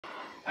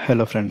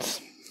Hello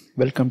friends,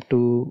 welcome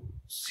to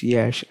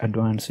CAsh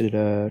Advanced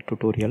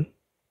tutorial.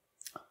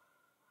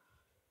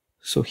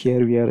 So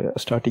here we are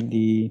starting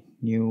the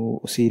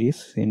new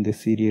series. In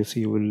this series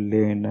you will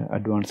learn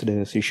advanced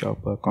C#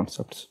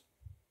 concepts.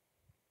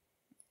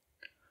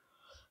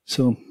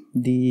 So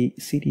the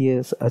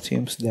series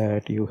assumes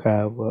that you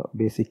have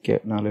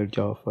basic knowledge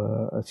of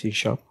C#,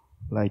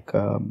 like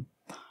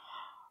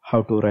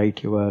how to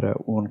write your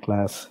own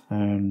class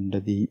and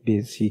the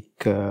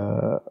basic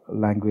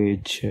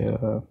language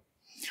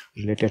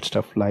related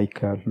stuff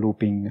like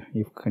looping,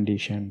 if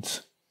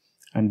conditions,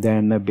 and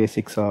then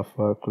basics of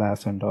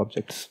class and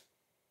objects,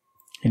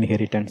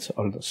 inheritance,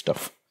 all the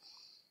stuff.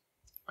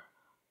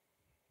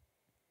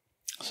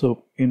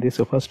 So in this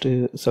first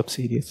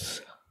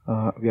sub-series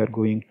we are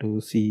going to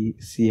see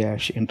C#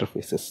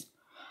 interfaces.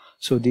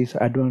 So these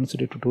advanced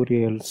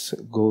tutorials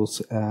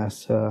goes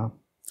as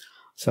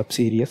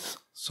sub-series.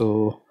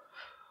 So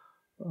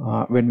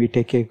when we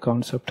take a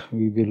concept,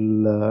 we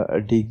will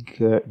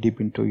dig deep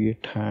into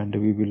it and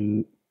we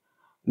will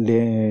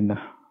learn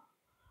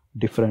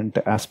different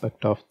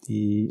aspect of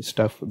the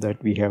stuff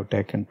that we have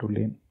taken to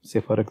learn. Say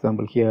for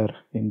example, here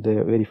in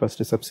the very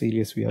first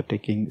sub-series we are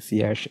taking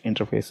C#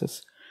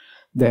 interfaces.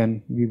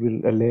 Then we will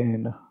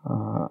learn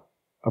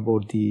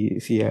about the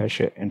C#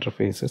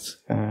 interfaces,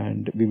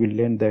 and we will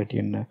learn that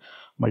in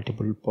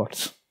multiple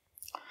parts.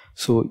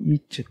 So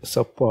each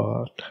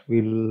subpart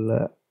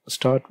will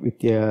start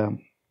with a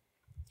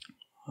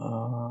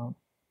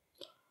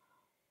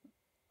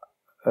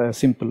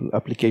simple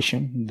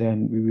application.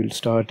 Then we will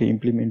start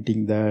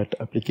implementing that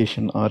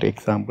application or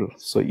example.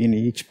 So in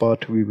each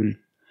part we will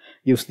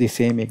use the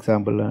same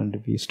example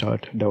and we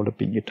start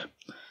developing it.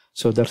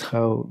 So that's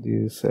how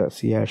this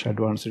C#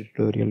 advanced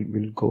tutorial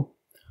will go.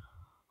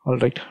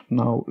 Alright,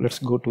 now let's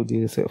go to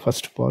this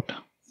first part.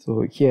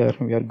 So here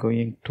we are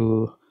going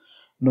to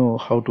know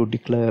how to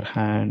declare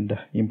and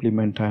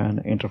implement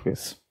an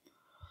interface.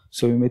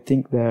 So you may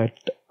think that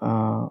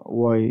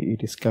why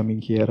it is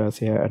coming here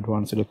as a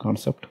advanced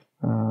concept.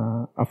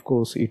 Of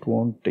course it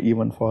won't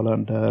even fall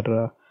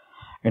under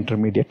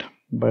intermediate,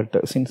 but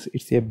since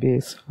it's a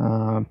base,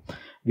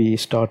 we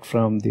start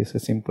from this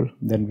simple,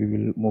 then we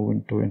will move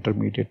into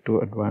intermediate to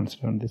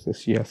advanced, and this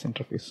is C#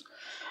 interface.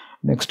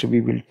 Next we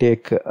will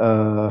take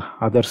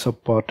other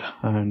subpart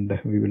and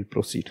we will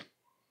proceed.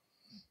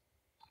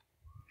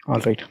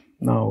 Alright,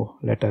 now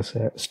let us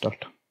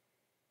start.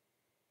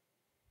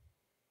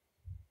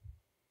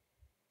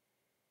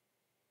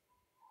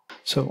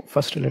 So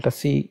first let us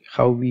see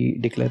how we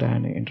declare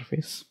an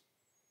interface.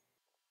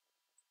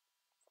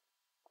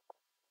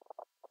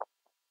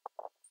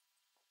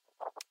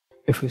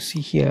 If you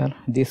see here,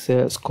 this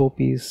scope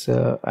is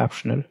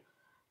optional,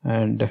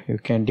 and you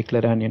can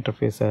declare an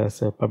interface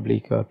as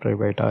public or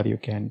private, or you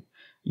can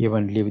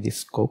even leave this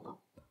scope.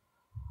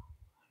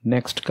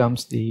 Next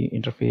comes the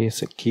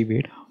interface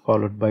keyword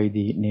followed by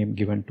the name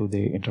given to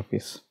the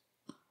interface.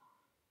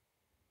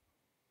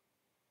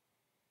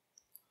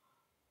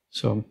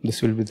 So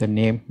this will be the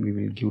name we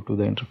will give to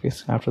the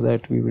interface. After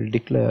that we will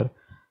declare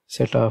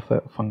set of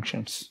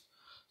functions.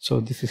 So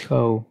this is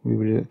how we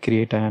will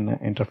create an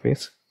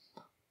interface.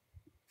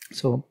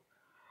 So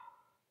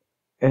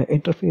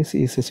interface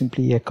is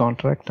simply a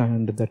contract,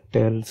 and that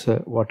tells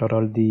what are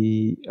all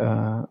the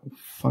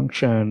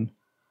function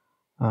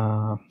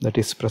that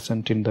is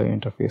present in the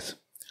interface.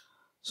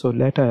 So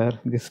later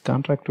this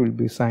contract will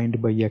be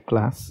signed by a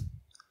class,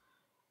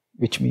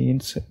 which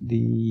means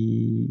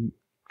the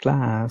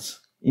class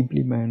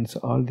implements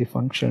all the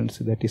functions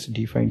that is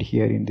defined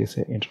here in this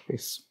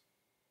interface.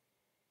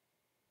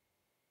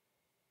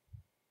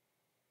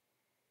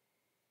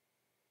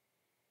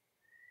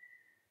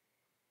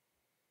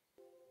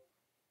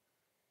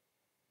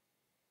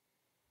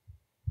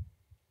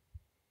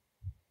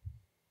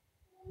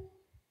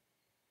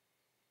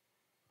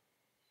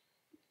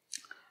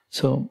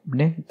 So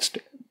next,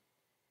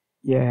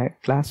 a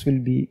class will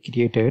be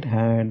created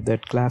and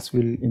that class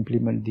will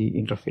implement the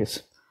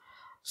interface.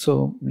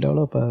 So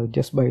developer,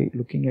 just by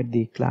looking at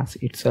the class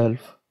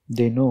itself,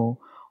 they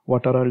know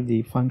what are all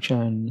the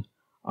function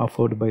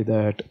offered by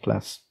that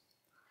class.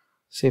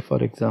 Say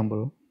for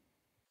example,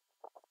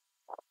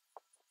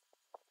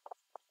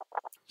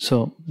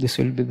 so this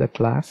will be the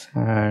class,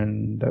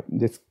 and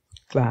this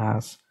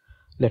class,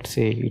 let's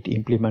say it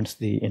implements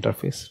the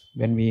interface.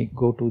 When we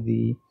go to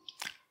the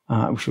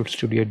Visual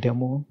Studio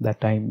demo,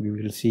 that time we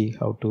will see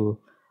how to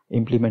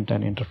implement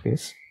an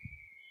interface.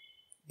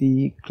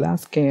 The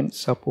class can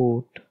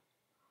support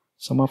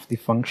some of the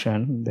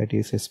function that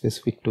is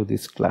specific to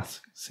this class.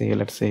 Say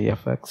let's say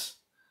fx,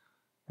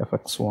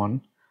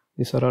 fx1.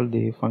 These are all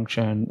the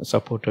function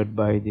supported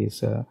by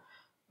this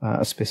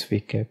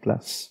specific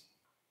class.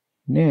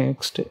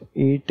 Next,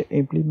 it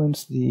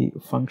implements the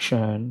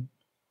function.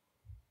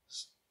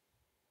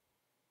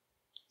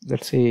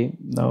 Let's say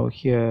now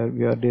here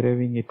we are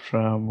deriving it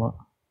from,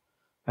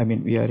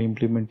 we are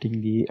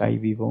implementing the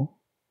IVO,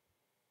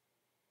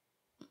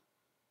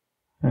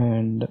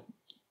 and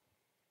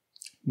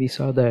we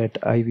saw that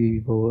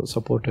IVO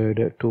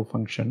supported two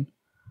functions.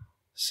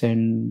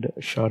 send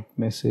short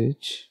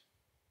message,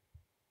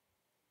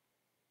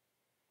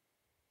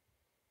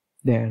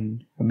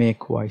 then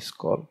make voice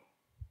call.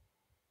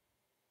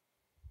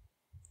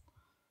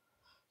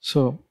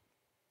 So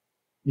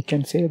we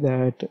can say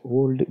that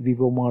old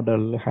Vivo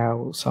model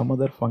have some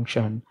other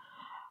function,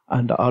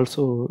 and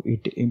also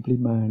it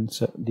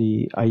implements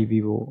the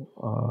iVivo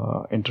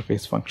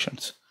interface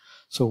functions.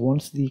 So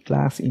once the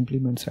class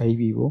implements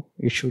iVivo,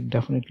 it should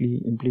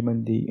definitely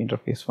implement the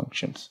interface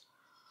functions.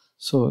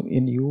 So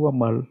in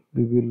UML,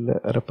 we will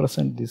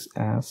represent this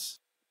as,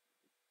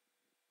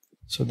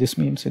 so this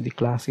means the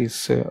class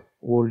is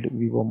old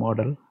Vivo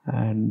model,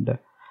 and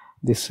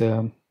this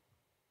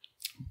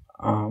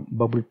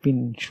bubble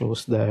pin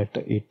shows that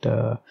it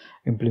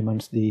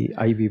implements the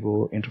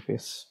iVivo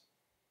interface.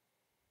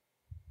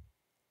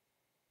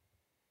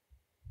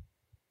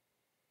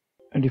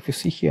 And if you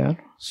see here,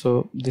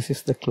 so this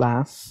is the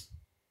class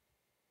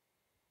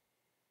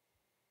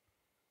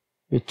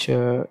which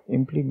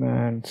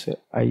implements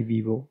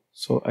iVivo.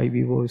 So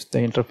iVivo is the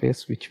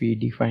interface which we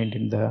defined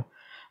in the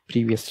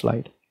previous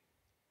slide.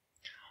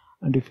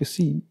 And if you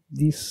see,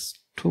 these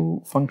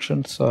two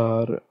functions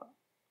are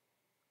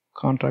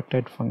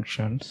contracted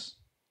functions.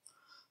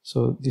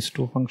 So these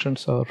two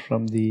functions are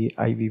from the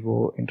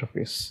iVivo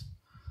interface.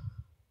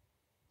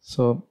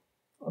 So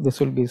this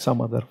will be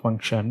some other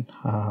function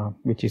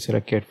which is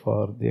required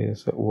for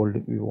this old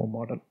Vivo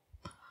model.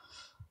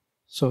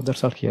 So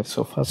that's all here.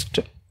 So first,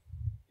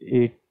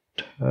 this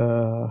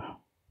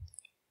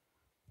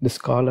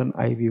colon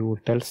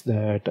iVivo tells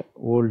that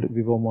old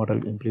Vivo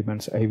model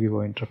implements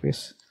iVivo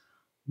interface.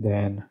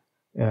 Then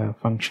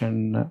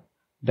function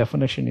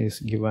definition is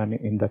given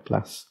in the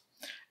class.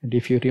 And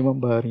if you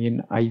remember,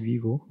 in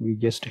iVivo we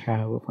just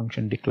have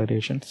function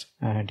declarations,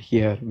 and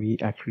here we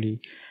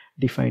actually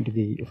defined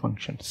the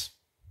functions.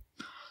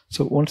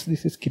 So once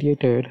this is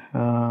created,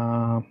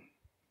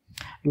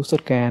 user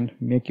can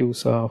make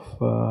use of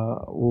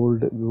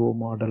old Vivo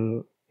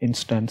model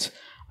instance,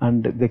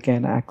 and they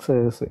can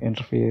access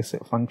interface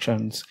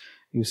functions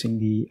using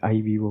the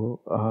iVivo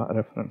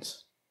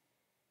reference,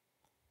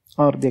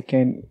 or they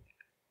can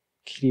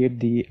create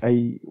the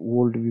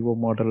old Vivo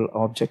model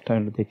object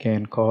and they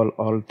can call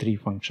all three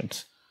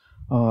functions,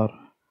 or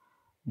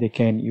they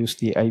can use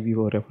the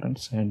iVivo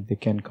reference and they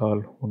can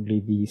call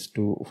only these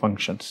two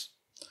functions.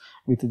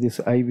 With this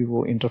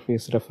iVivo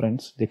interface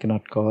reference, they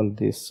cannot call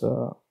this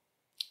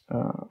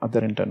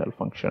other internal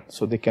function,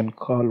 so they can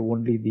call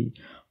only the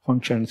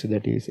functions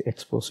that is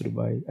exposed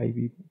by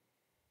iVivo.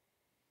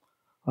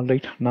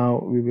 Alright, now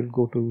we will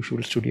go to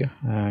Visual Studio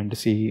and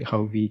see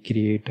how we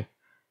create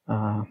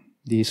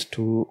these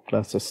two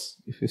classes.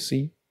 If you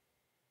see,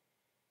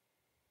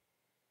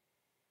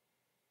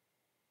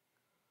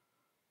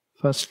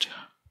 first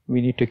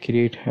we need to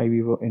create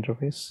iVivo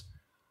interface.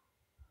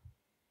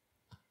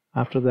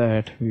 After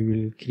that, we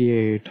will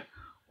create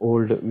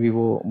old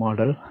Vivo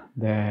model,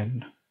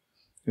 then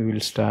we will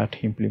start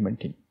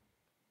implementing.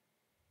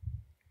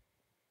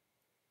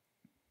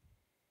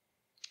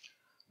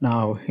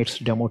 Now it's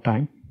demo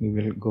time. We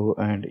will go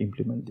and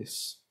implement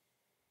this.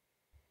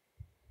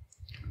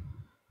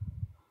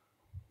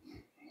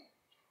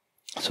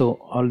 So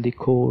all the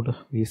code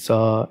we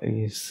saw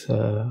is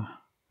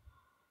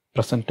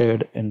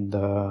presented in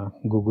the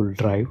Google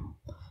Drive.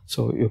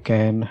 So you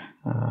can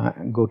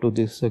go to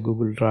this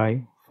Google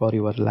Drive for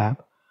your lab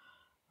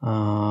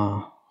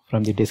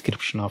from the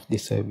description of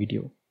this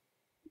video.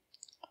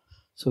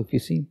 So if you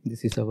see,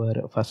 this is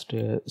our first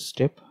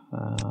step.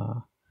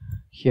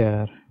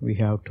 Here we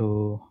have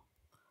to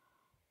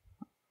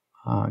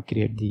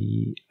create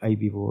the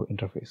iVivo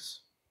interface.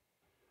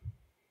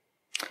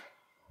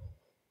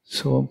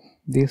 So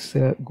this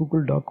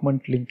Google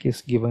document link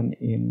is given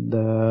in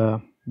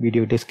the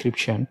video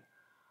description.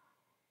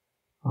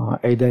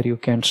 Either you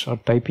can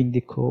start typing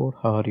the code,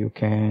 or you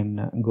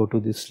can go to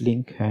this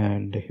link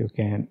and you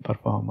can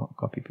perform a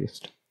copy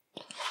paste.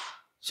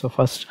 So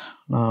first,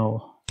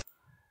 now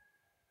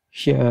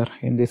here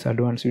in this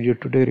advanced video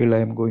tutorial, I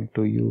am going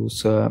to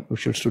use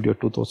Visual Studio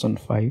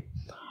 2005,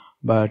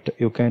 but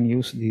you can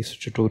use this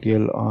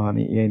tutorial on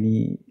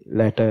any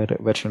later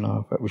version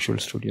of Visual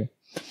Studio.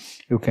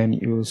 You can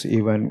use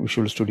even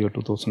Visual Studio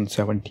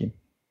 2017.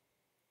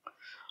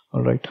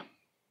 All right.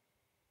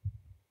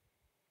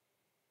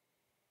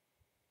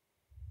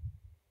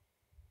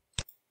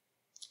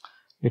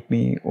 Let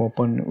me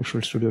open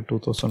Visual Studio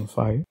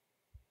 2005.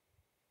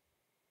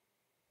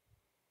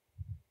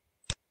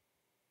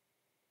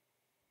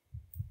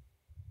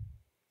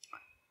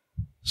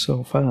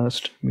 So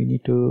first we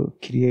need to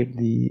create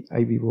the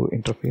iVivo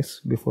interface.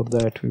 Before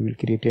that, we will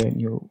create a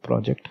new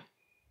project.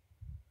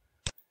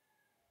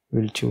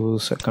 We'll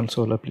choose a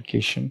console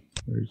application.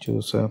 We'll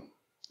choose the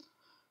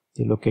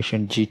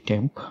location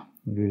gtemp.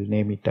 We'll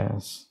name it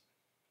as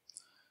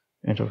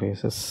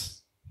interfaces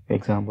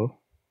example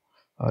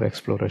or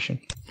exploration.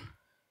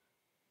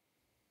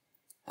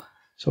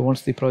 So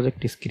once the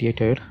project is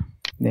created,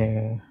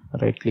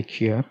 right click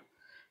here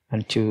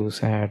and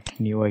choose add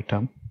new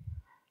item,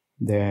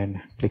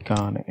 then click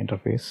on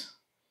interface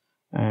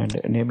and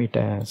name it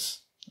as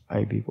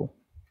iVivo.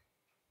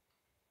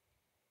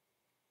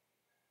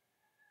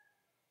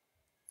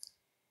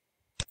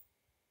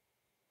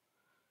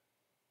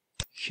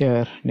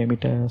 here name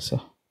it as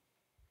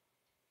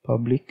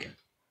public,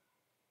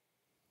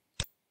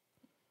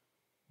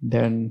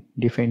 then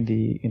define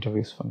the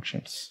interface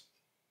functions.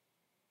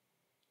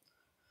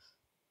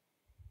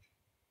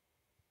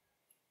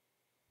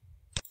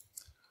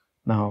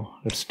 Now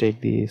let's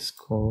take this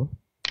code.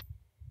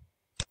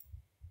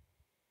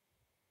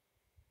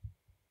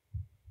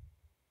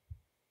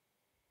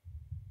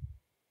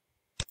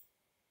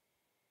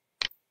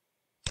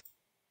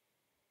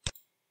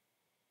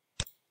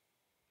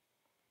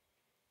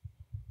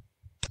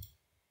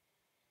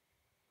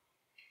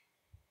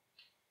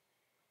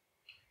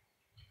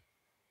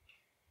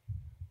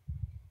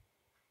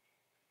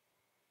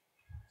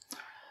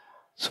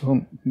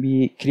 So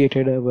we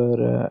created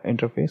our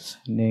interface.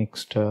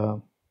 Next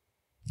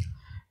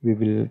we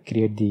will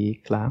create the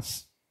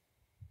class,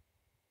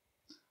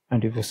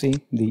 and if you see,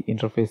 the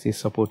interface is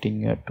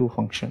supporting two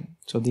functions.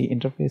 So the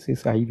interface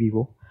is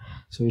iVivo,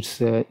 so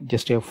it's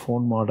just a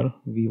phone model,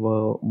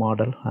 Vivo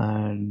model,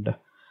 and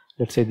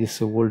let's say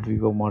this old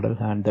Vivo model,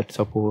 and that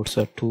supports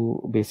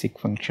two basic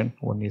functions.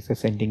 One is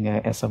sending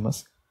a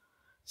SMS,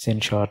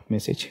 send short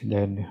message,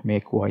 then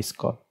make voice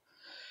call.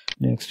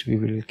 Next we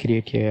will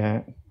create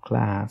a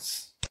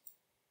class.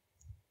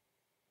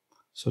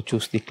 So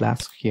choose the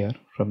class here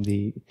from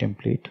the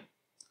template,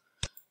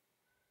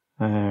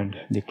 and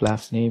the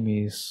class name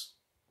is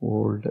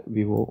old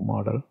Vivo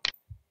model.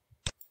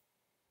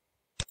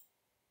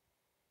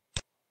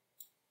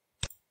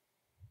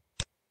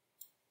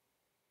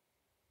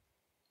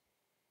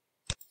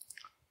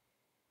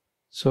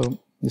 So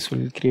this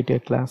will create a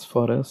class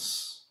for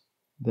us.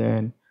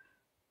 Then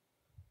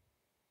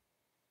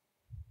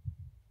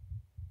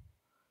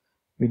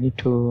we need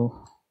to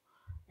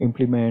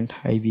implement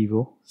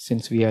iVivo.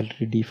 Since we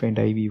already defined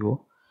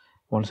iVivo,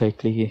 once I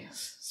click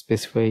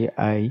specify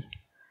I,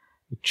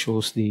 it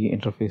shows the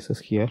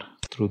interfaces here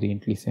through the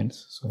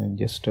IntelliSense. So I'm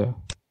just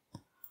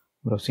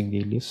browsing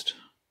the list,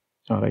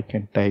 or I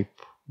can type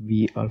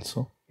V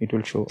also, it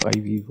will show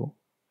iVivo.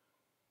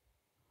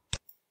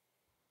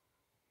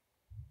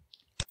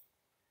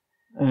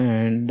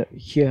 And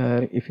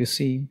here if you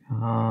see,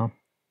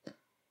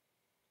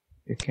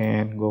 you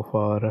can go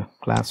for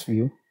class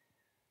view.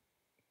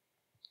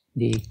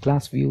 The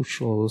class view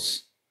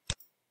shows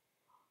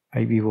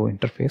iVivo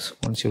interface.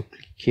 Once you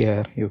click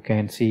here, you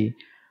can see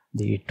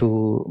the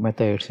two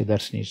methods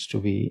that needs to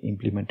be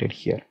implemented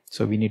here.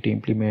 So we need to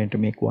implement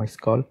make voice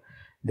call,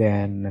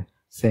 then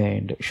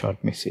send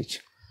short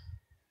message.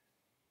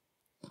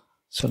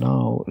 So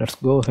now let's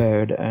go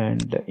ahead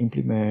and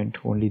implement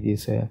only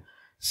this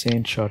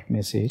send short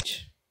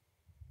message.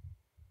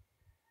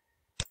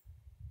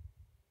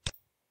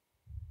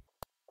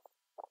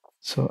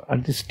 So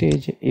at this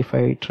stage, if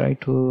I try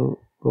to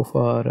go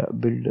for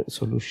build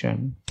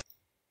solution,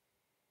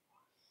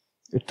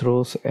 it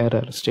throws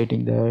error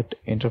stating that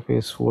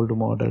interface old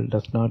model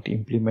does not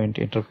implement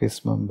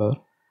interface member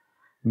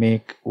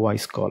make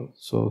voice call.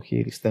 So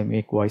here is the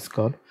make voice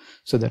call.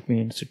 So that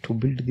means to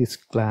build this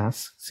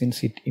class,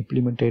 since it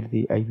implemented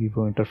the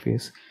iVivo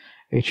interface,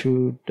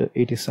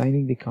 it is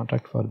signing the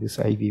contract for this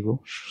iVivo,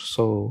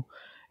 so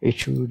it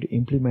should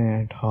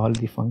implement all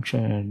the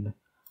function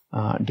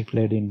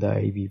declared in the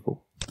iVivo.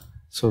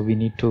 So we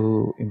need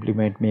to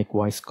implement make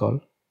voice call.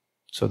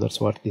 So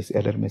that's what this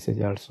error message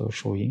also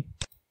showing.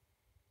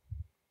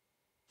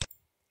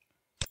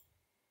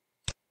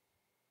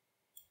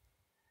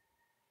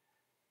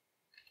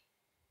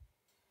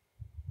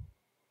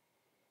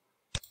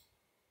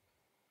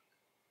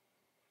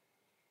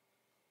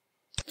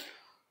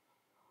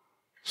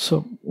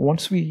 So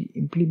once we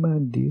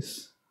implement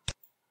this,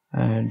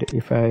 and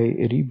if I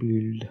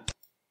rebuild,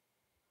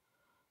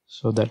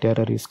 so that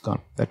error is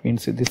gone. That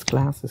means this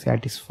class is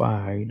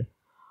satisfied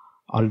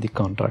all the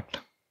contract.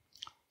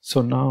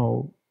 So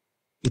now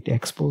it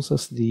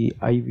exposes the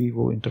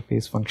iVivo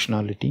interface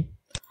functionality,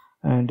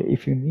 and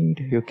if you need,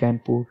 you can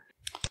put.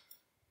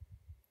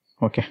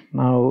 Okay,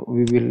 now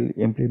we will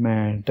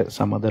implement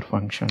some other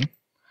function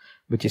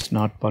which is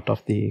not part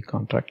of the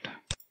contract.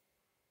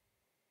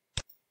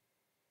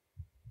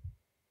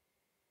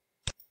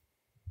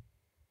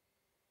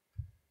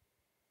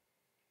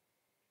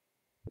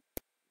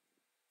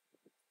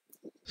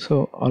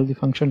 So all the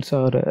functions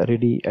are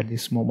ready at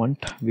this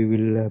moment. We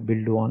will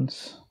build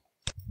once.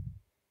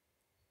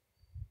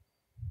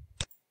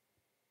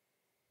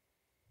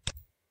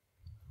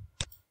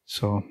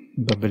 So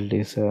the build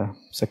is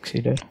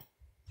succeeded.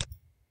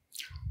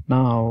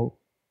 Now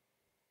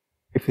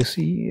if you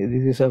see,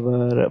 this is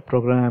our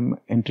program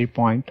entry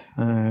point,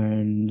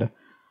 and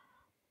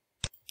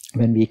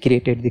when we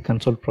created the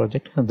console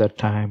project, at that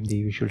time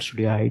the Visual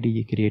Studio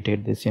IDE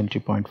created this entry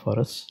point for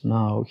us.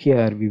 Now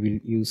here we will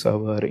use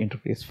our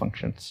interface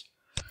functions.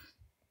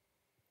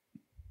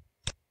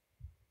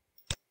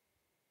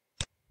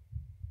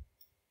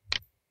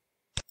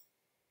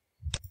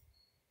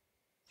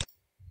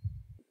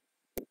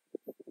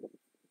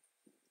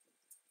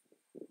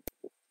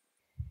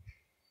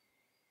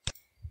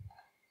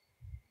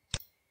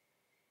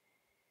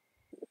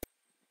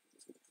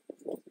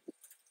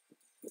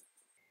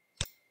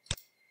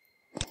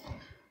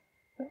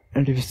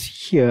 And if you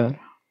see here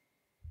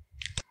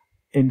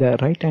in the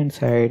right hand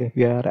side,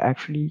 we are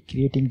actually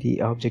creating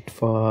the object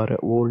for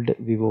old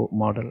Vivo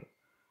model.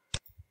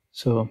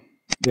 So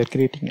we are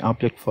creating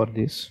object for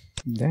this.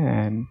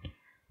 Then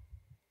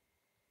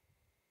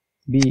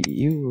we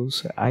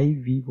use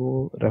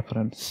iVivo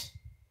reference.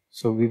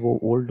 So Vivo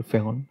old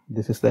phone,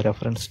 this is the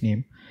reference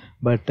name,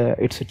 but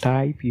it's a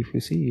type. If you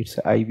see, it's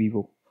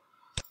iVivo.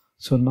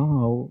 So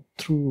now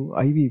through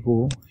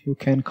iVivo you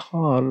can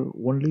call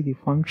only the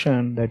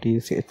function that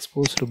is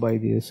exposed by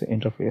this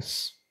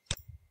interface.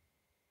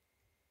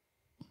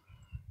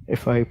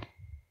 If I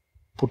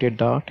put a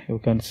dot, you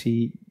can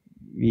see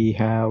we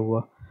have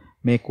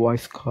make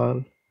voice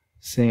call,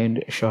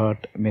 send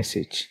short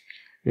message.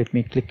 Let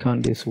me click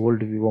on this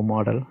old Vivo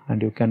model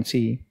and you can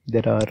see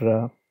there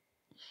are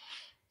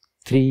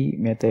 3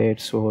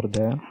 methods over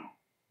there.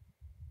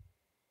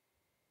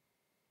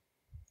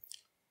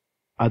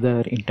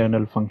 Other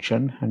internal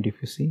function, and if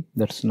you see,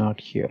 that's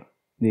not here,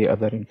 the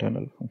other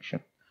internal function.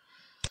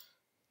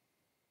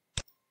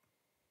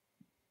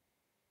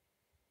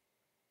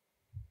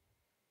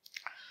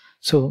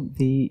 So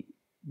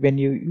when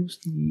you use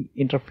the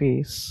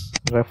interface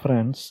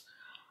reference,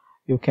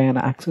 you can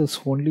access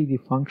only the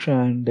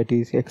function that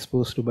is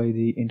exposed by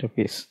the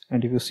interface.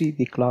 And if you see,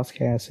 the class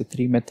has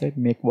 3 methods: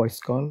 make voice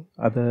call,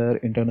 other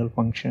internal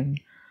function,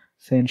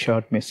 send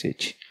short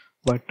message.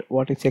 But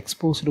what is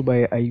exposed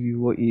by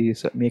iVivo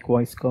is make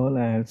voice call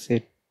and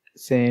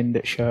send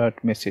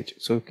short message.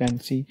 So you can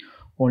see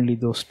only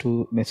those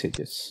 2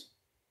 messages.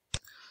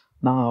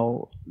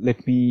 Now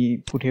let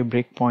me put a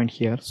breakpoint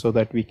here so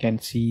that we can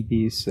see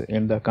this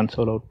in the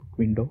console output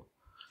window,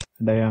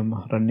 and I am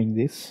running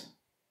this.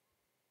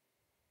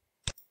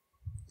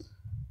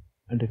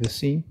 And if you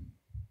see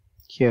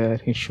here,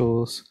 it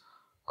shows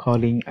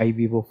calling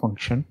iVivo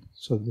function,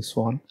 so this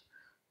one.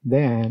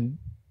 Then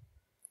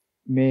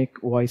make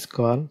voice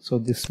call, so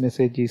this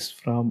message is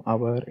from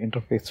our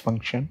interface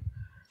function.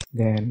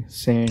 Then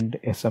send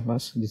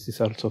SMS, this is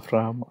also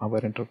from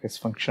our interface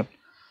function.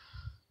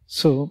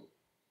 So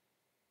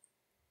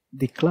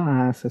the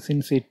class,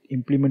 since it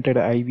implemented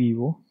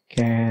iVivo,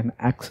 can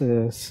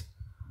access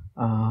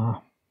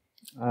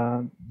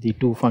the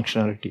 2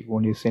 functionality.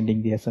 One is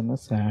sending the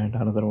SMS and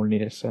another one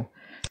is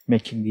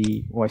making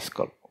the voice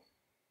call.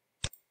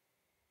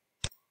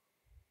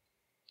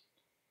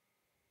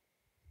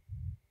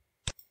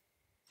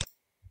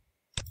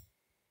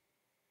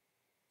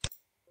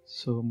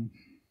 So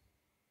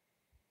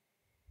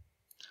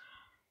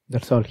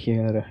that's all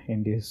here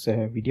in this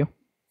video.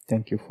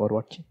 Thank you for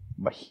watching.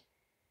 Bye.